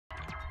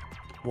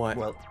What?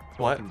 Well, What?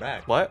 welcome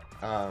back. What?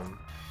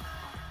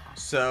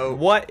 So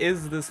What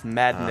is this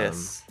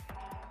madness?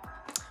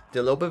 did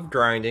a little bit of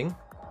grinding.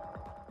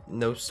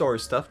 No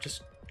sword stuff,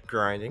 just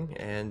grinding,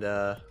 and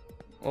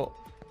Well,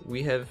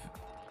 we have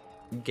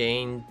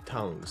gained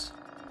tongues.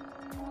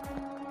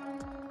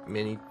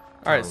 Many.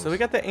 all right. So we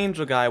got the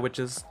angel guy, which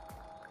is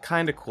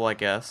kind of cool, I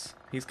guess.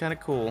 He's kind of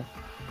cool.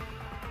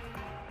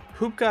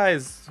 Poop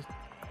guy's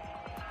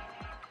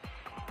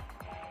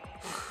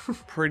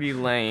pretty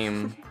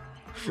lame.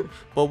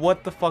 But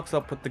what the fuck's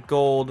up with the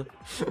gold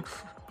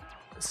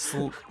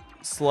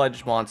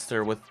sludge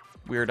monster with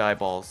weird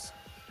eyeballs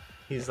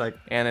He's like,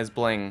 and his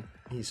bling?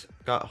 he's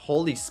got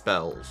holy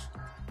spells.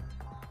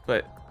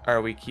 But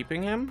are we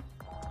keeping him?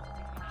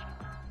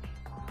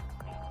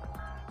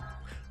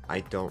 I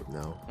don't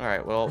know. All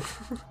right. Well,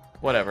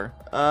 whatever.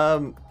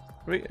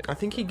 I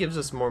think he gives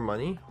us more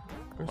money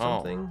or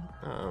something.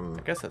 I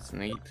guess that's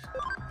neat.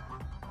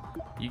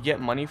 You get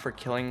money for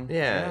killing.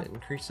 Yeah, it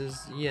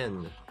increases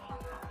yen.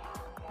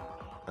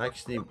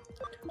 Actually,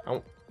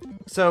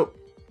 so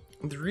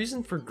the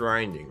reason for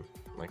grinding,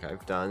 like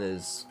I've done,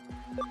 is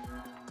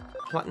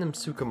Platinum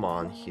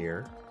Sukamon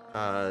here.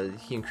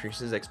 He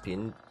increases XP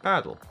in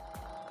battle.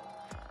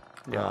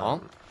 Yeah.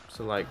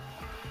 So like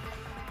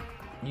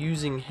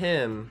using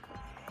him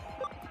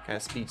kind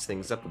of speeds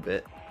things up a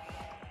bit.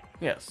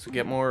 Yes. To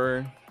get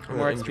more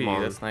XP.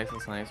 Digimon. That's nice.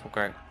 That's nice.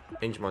 Okay.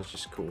 Angemon's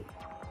just cool.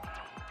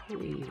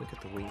 Whee, look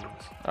at the wings.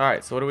 All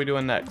right. So what are we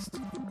doing next?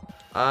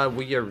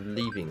 We are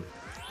leaving.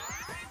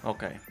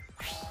 Okay.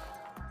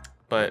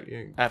 But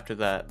after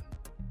that,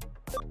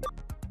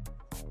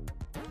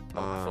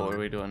 so what are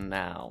we doing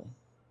now?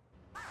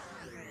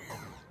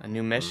 A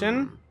new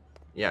mission?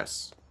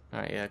 Yes.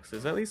 Alright, yeah, 'cause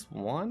there's at least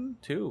one?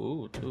 Two?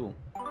 Ooh, two.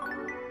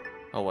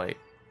 Oh, wait.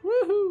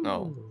 Woohoo!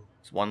 No.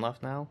 There's one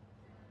left now?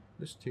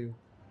 There's two.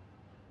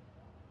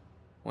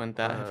 Wouldn't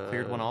that have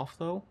cleared one off,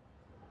 though?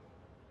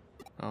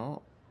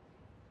 Oh.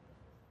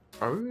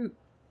 Are we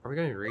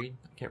gonna read?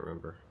 I can't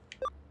remember.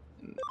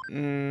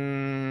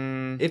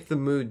 If If the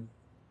mood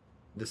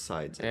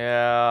decides it.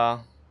 yeah.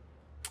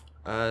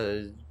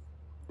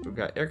 We've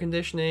got air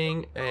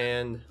conditioning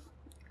and...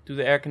 Do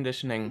the air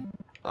conditioning.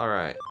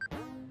 Alright.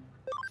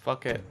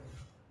 Fuck it.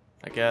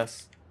 I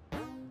guess.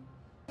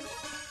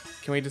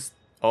 Can we just...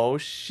 Oh,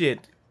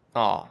 shit.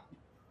 Aw.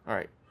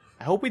 Alright.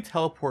 I hope we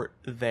teleport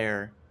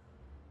there.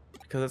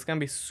 Because it's gonna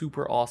be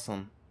super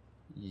awesome.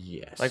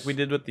 Yes. Like we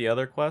did with the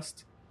other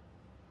quest.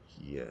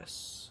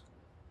 Yes.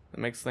 It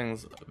makes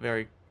things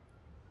very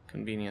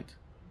convenient.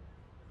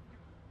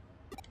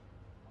 I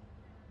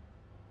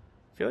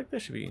feel like there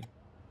should be...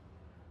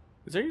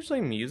 Is there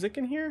usually music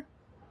in here?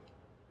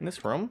 In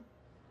this room?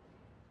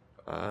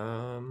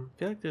 I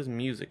feel like there's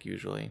music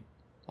usually.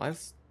 Why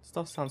does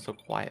stuff sound so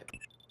quiet?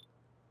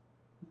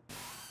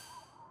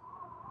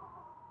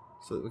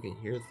 So that we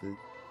can hear the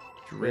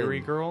Dreary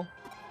wind. girl?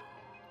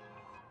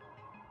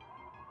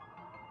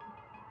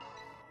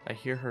 I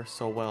hear her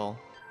so well.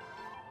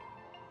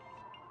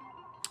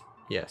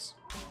 Yes.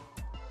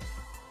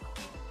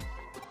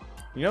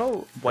 You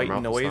know, white mouth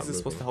is noise not is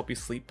supposed moving. to help you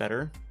sleep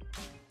better?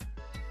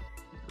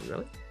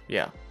 Really?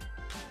 Yeah.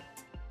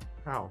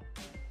 How?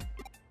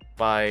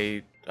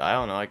 By, I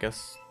don't know, I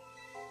guess...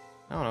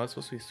 I don't know, it's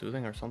supposed to be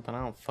soothing or something, I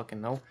don't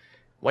fucking know.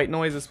 White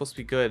noise is supposed to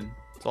be good,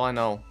 that's all I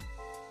know.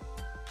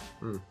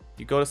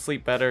 You go to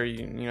sleep better,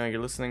 you know,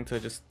 you're listening to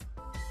just...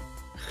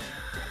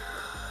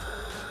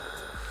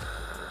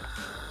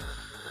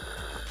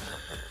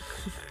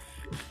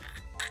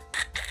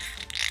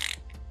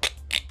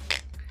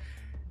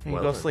 and you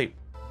Well go to then. sleep.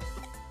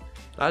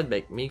 That'd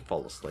make me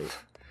fall asleep.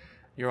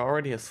 You're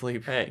already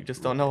asleep, Hey. you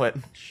just don't know it.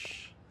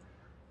 Shh.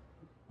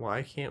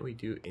 Why can't we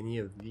do any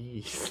of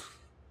these?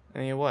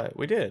 And you what?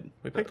 We did.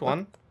 We picked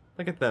one.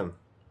 Look at them.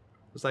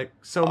 There's like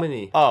so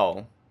many.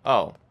 Oh.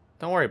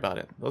 Don't worry about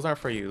it. Those aren't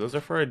for you. Those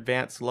are for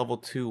advanced level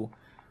 2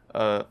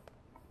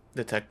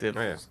 detectives.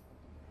 Oh yeah.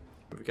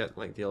 We got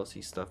like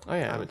DLC stuff. Oh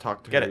yeah. I haven't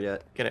talked to Get her it.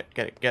 yet. Get it.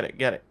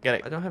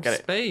 I don't have get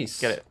space.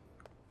 Get it.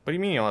 What do you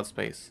mean you don't have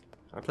space?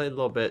 I played a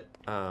little bit.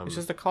 It's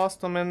just a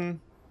costume and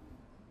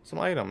some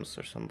items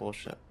or some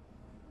bullshit.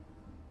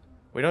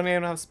 We don't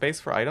even have space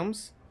for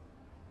items?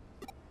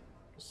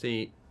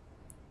 See,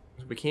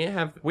 we can't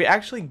have. We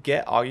actually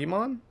get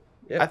Agumon?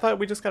 Yep. I thought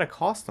we just got a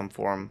costume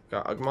for him.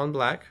 Got Agumon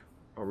Black,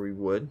 or we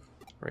would.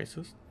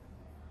 Racist.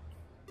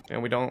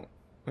 And we don't...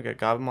 We got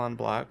Gabumon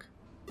Black.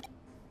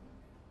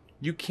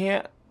 You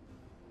can't...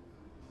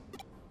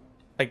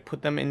 like,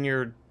 put them in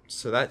your...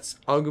 So that's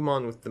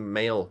Agumon with the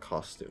male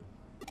costume.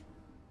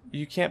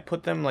 You can't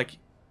put them, like,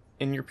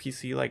 in your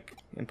PC, like,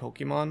 in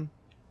Pokemon?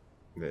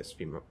 This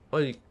female.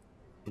 Well, you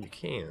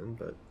can,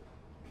 but.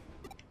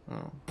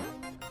 Oh.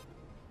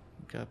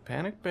 Got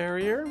Panic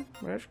Barrier.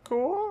 That's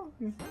cool.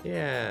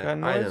 Yeah, Got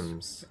noise.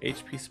 items.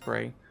 HP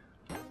spray.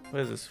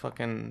 What is this,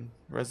 fucking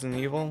Resident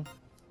Evil?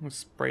 Let's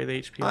spray the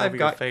HP all I've over your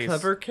got face.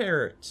 clever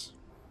carrots.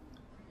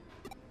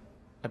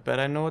 I bet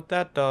I know what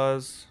that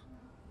does.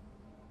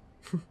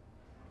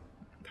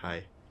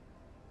 Hi.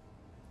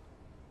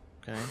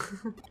 Okay.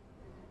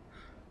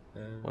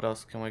 What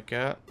else can we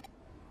get?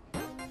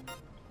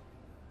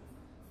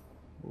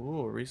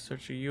 Ooh,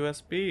 research a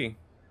USB.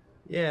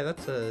 Yeah,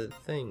 that's a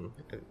thing.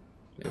 I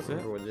don't Is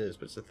remember it? what it is,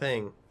 but it's a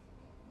thing.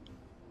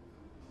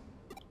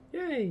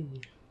 Yay!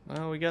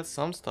 Well, we got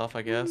some stuff,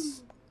 I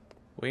guess.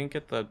 We didn't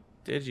get the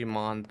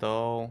Digimon,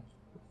 though.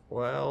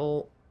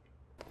 Well,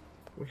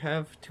 we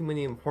have too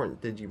many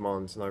important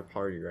Digimons in our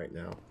party right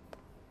now.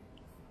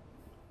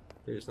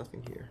 There's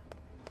nothing here.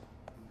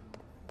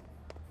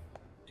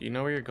 Do you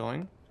know where you're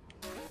going?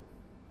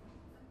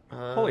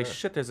 Holy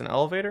shit, there's an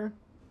elevator?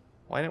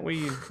 Why didn't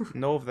we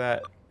know of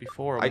that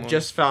before? I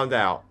just found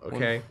out, when-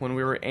 okay? When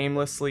we were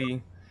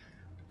aimlessly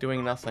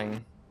doing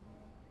nothing.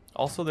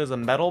 Also, there's a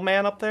metal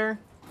man up there.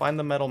 Find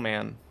the metal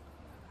man.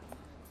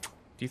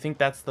 Do you think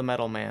that's the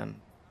metal man?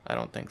 I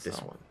don't think so.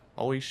 This one.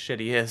 Holy shit,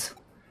 he is.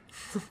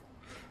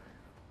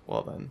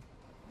 Well then.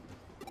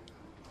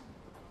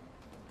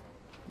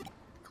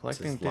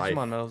 Collecting This is life.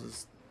 Digimon medals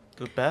is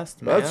the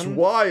best, man. That's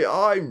why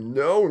I'm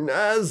known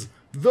as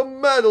the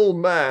Metal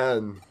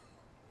Man!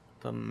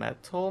 The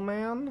metal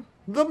man?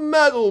 The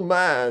Metal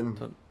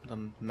Man! The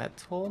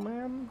metal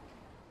man?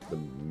 The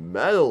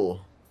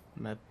metal.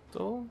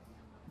 Metal?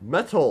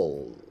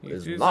 Metal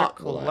is These not are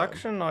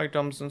collection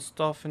items and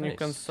stuff, and you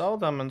can Nice. sell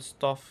them and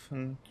stuff.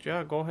 And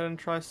yeah, go ahead and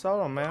try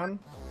sell them, man.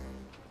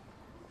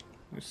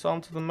 You sell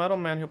them to the metal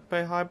man, he'll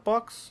pay high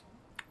bucks.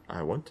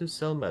 I want to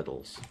sell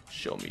medals.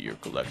 Show me your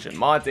collection,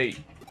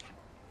 Monty.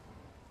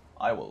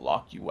 I will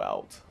lock you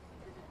out.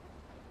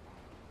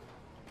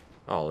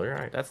 Oh,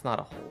 alright. That's not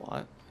a whole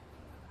lot,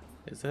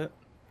 is it?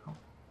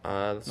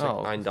 That's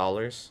No. like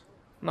 $9.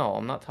 No,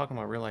 I'm not talking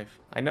about real life.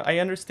 I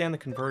understand the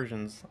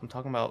conversions. I'm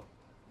talking about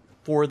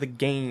for the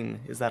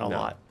game. Is that a No,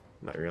 lot?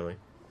 not really.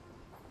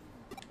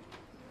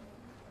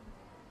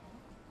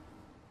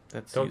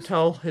 That's Don't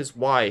tell his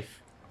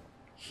wife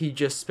he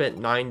just spent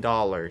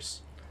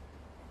 $9.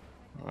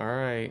 All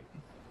right.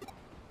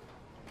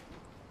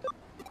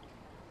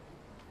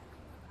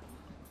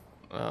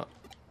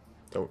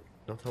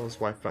 Don't tell his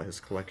wife about his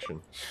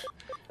collection.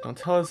 Don't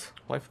tell his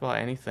wife about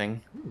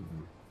anything.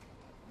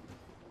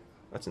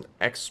 That's an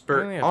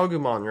expert only have-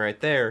 Agumon right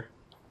there.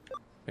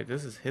 Wait,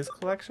 this is his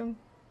collection?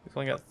 He's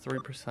only got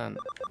 3%.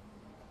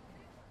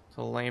 It's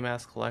a lame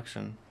ass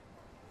collection.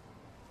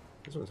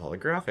 This one's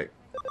holographic.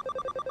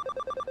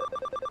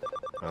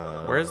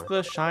 Where's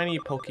the shiny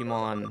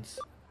Pokemons?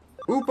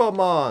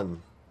 Upamon?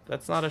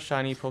 That's not a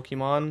shiny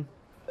Pokemon.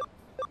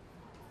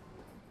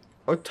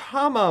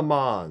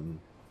 Otamamon?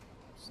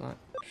 It's not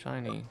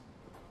shiny.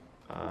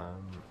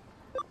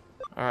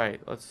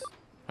 Alright, let's...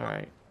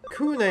 Alright.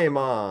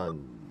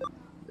 Kunemon?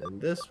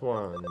 And this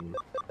one.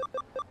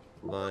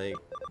 Like,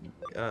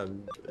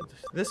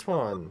 this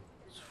one.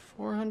 There's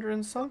 400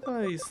 and something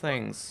of these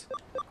things.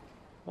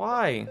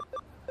 Why?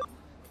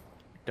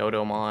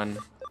 Dodomon.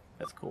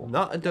 That's cool.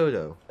 Not a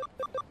dodo.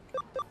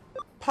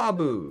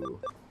 Pabu.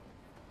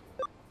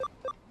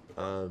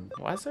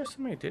 Why is there so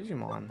many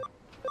Digimon?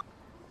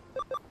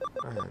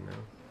 I don't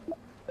know.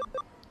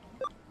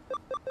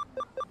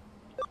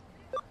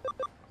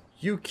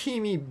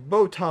 Yukimi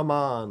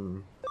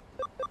Botamon.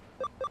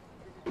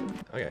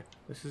 Okay.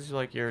 This is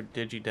like your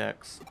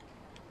Digidex.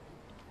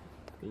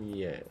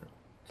 Yeah.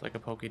 It's like a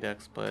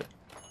Pokédex, but...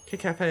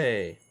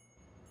 Cafe.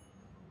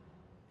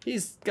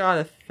 He's got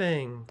a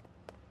thing.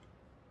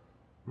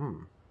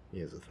 He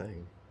has a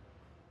thing.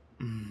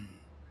 You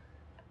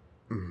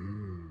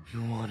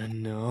wanna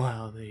know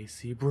how the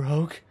AC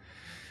broke?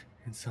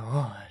 It's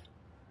on.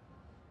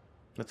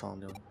 That's all I'm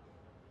doing.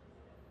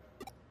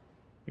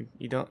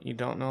 You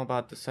don't know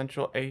about the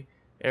central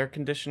air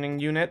conditioning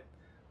unit?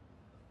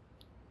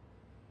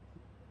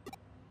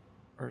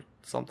 Or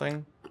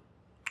something?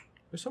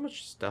 There's so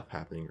much stuff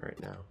happening right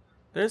now.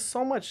 There's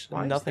so much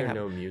Why nothing is there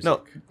no hap- music?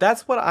 No,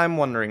 that's what I'm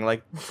wondering.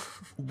 Like,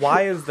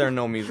 why is there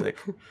no music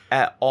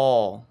at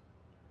all?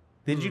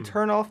 Did you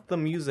turn off the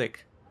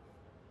music?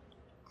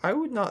 I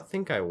would not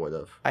think I would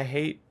have. I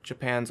hate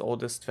Japan's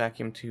oldest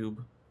vacuum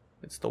tube.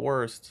 It's the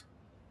worst.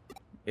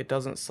 It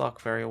doesn't suck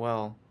very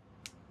well.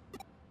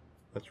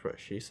 That's what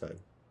she said,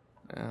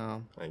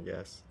 I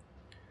guess.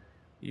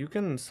 You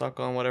can suck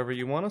on whatever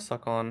you want to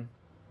suck on.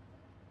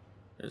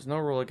 There's no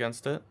rule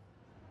against it.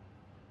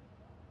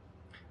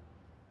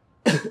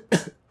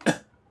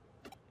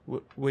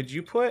 Would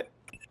you put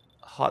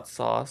hot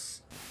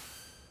sauce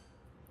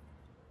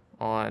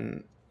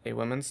on a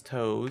woman's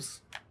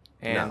toes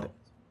and... No.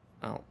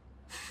 Oh.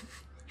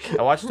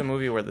 I watched a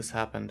movie where this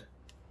happened.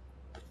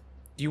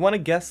 Do you want to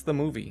guess the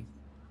movie?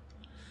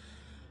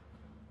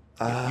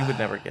 You would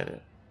never get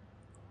it.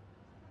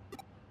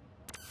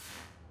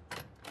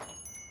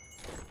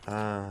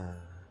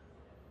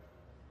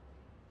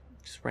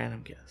 Just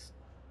random guess.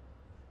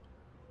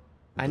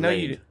 I know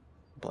you...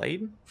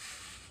 Blade?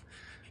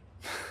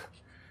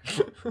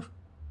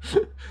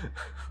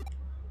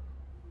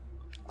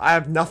 I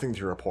have nothing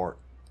to report.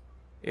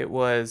 It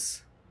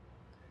was...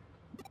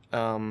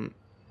 Foot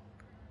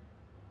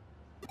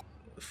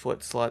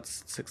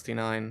Sluts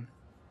 69.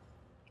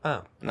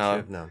 Oh, No. I should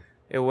have known.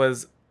 It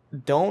was...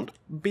 Don't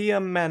be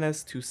a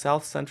menace to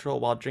South Central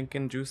while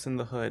drinking juice in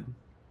the hood.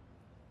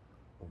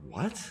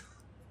 What?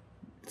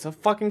 It's a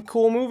fucking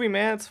cool movie,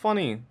 man. It's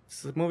funny.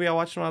 It's a movie I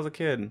watched when I was a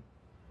kid.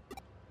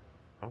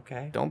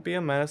 Okay. Don't be a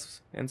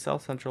menace in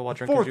South Central while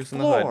drinking juice in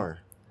the hood.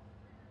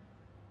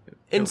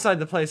 Inside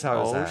the place,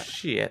 how is that? Oh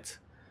shit.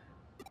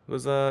 It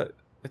was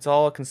it's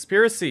all a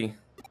conspiracy.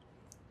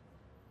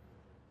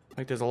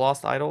 Like there's a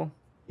lost idol.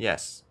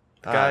 Yes.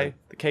 The guy,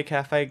 the K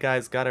Cafe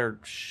guy's got her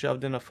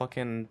shoved in a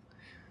fucking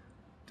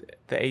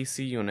the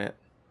AC unit.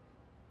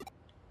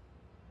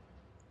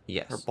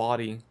 Yes. Her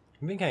body.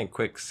 I've been kind of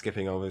quick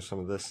skipping over some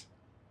of this.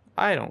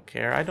 I don't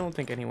care. I don't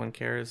think anyone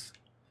cares.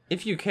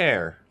 If you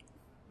care.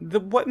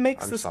 What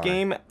makes this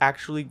game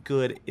actually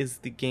good is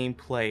the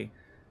gameplay.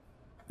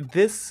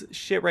 This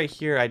shit right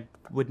here, I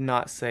would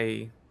not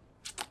say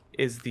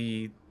is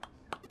the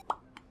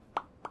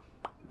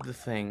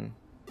thing.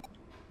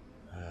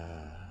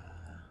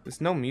 This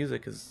no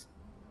music is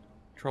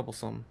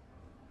troublesome.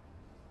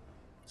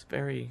 It's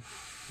very,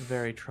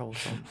 very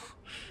troublesome.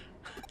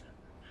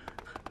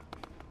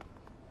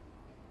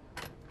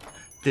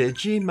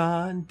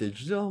 Digimon,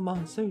 digital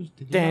monsters,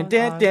 Digimon,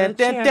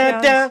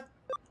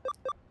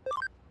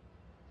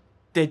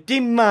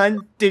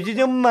 Digimon,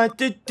 digital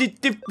monster.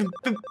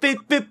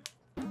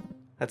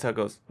 That's how it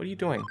goes. What are you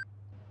doing?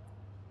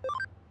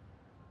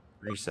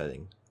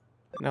 Resetting.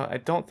 No, I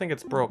don't think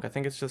it's broke. I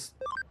think it's just.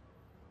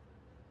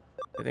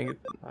 I think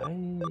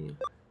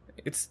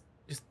it's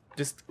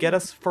just get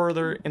us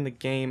further in the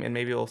game and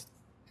maybe it'll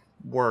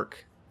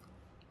work.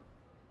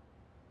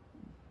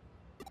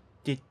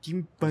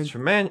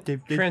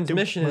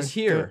 Transmission is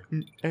here.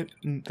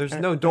 There's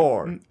no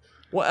door.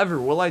 Whatever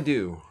will I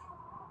do? ...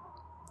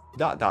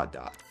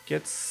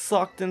 Get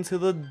sucked into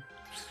the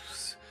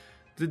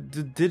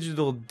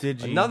digital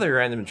digi. Another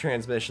random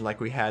transmission like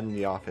we had in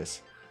the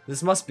office.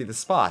 This must be the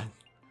spot.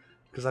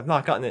 Because I've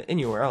not gotten it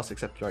anywhere else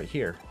except right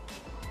here.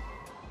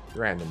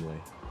 Randomly.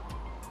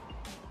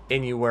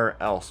 Anywhere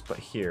else but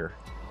here.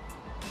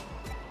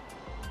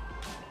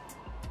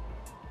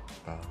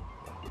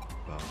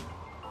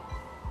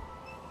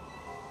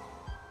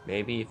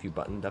 Maybe if you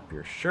buttoned up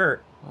your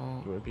shirt,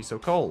 you wouldn't be so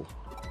cold.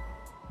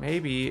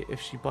 Maybe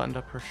if she buttoned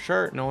up her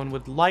shirt, no one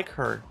would like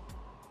her.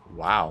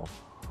 Wow.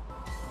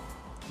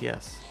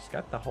 Yes. She's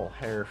got the whole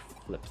hair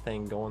flip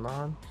thing going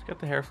on. She's got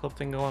the hair flip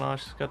thing going on.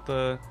 She's got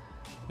the,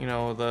 you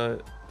know,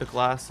 the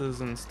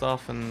glasses and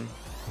stuff and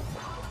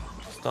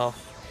a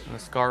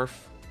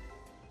scarf.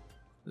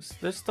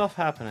 There's stuff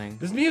happening.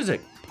 There's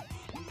music.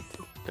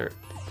 There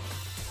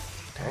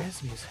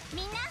is music.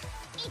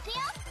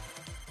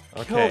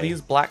 Okay. Kill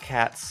these black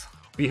cats.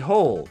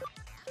 Behold,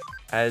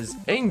 as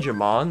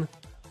Angemon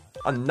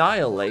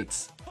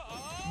annihilates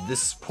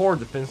this poor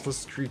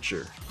defenseless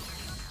creature.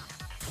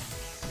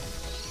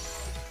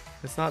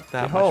 It's not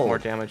that much more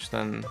damage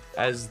than...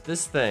 As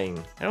this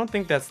thing... I don't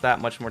think that's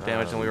that much more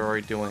damage than we were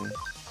already doing.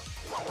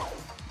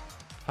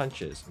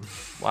 Punches.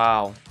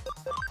 Wow.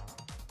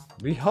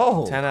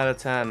 Behold! 10 out of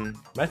 10.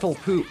 Metal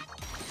poop.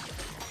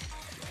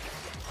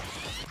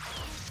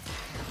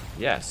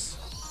 Yes.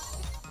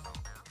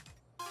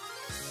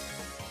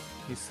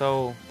 He's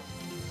so...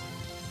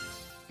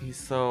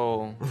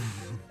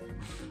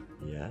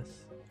 Yes.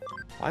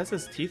 Why is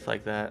his teeth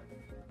like that?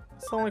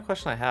 That's the only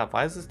question I have.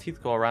 Why does his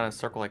teeth go around in a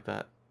circle like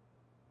that?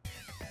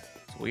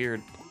 It's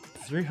weird.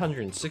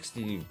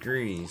 360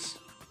 degrees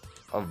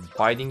of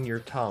biting your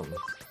tongue.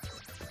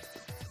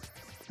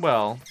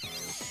 Well,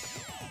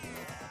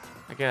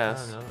 I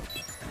guess. I don't know.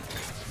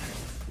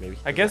 Maybe.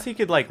 I guess he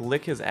could like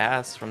lick his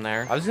ass from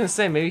there. I was gonna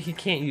say maybe he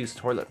can't use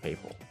toilet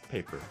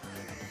paper.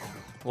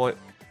 Well,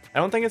 I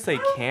don't think it's that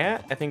he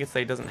can't. I think it's that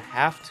he doesn't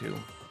have to,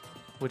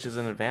 which is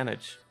an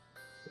advantage.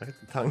 Look at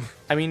the tongue.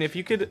 I mean, if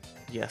you could,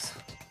 yes.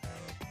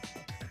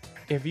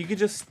 If you could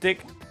just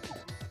stick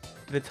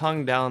the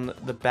tongue down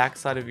the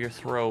backside of your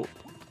throat,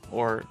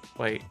 or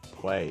wait,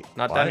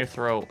 not what? down your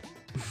throat.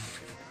 You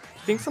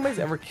think somebody's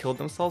ever killed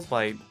themselves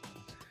by?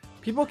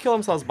 People kill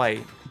themselves by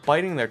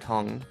biting their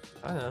tongue.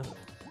 I know.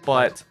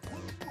 But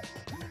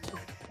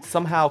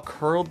somehow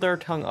curled their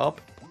tongue up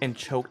and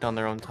choked on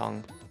their own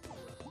tongue.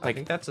 I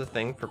think that's a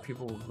thing for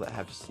people that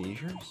have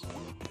seizures.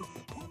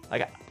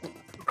 Like,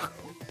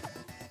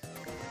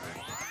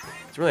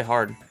 it's really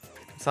hard.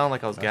 It sounded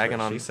like I was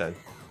gagging on. She said.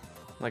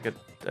 Like a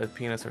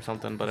penis or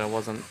something, but it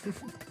wasn't.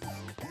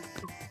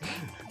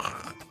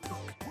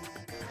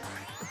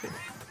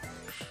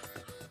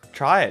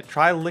 Try it.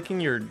 Try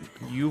licking your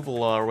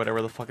uvula or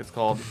whatever the fuck it's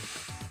called.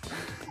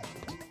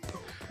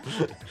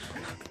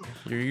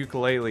 Your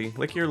ukulele.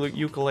 Lick your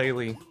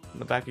ukulele in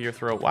the back of your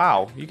throat.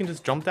 Wow, you can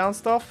just jump down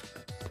stuff?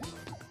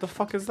 What the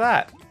fuck is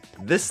that?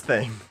 This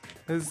thing.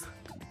 This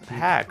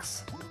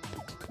hacks.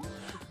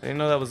 I didn't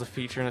know that was a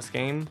feature in this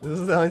game. This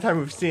is the only time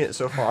we've seen it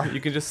so far.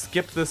 You can just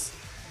skip this.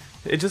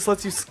 It just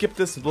lets you skip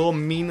this little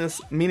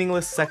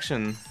meaningless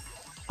section.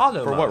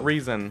 Auto For mode. what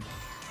reason?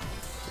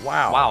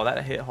 Wow. Wow,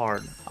 that hit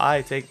hard.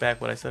 I take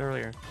back what I said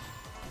earlier.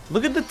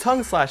 Look at the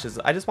tongue slashes.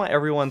 I just want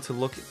everyone to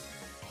look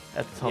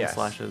at the tongue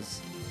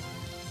slashes.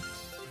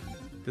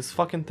 This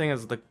fucking thing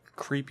is the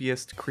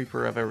creepiest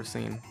creeper I've ever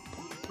seen.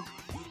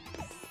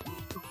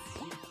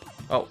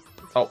 Oh,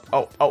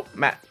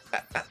 Matt.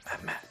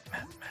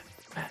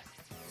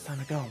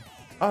 time to go.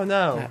 Oh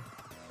no.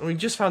 Yeah. We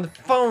just found a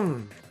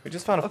phone. We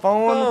just found a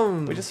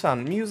phone. We just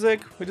found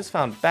music. We just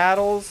found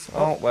battles.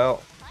 Oh,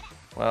 well.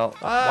 Well,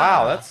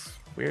 wow, that's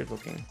weird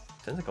looking.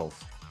 Tentacles.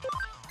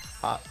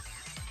 Hot.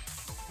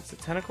 Is it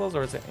tentacles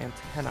or is it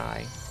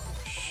antennae?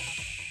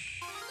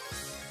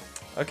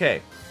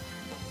 Okay.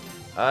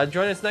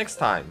 Join us next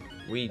time.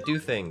 We do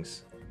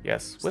things.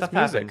 Yes, with Stuff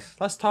music. happens.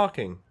 Less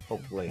talking,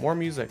 hopefully. More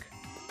music.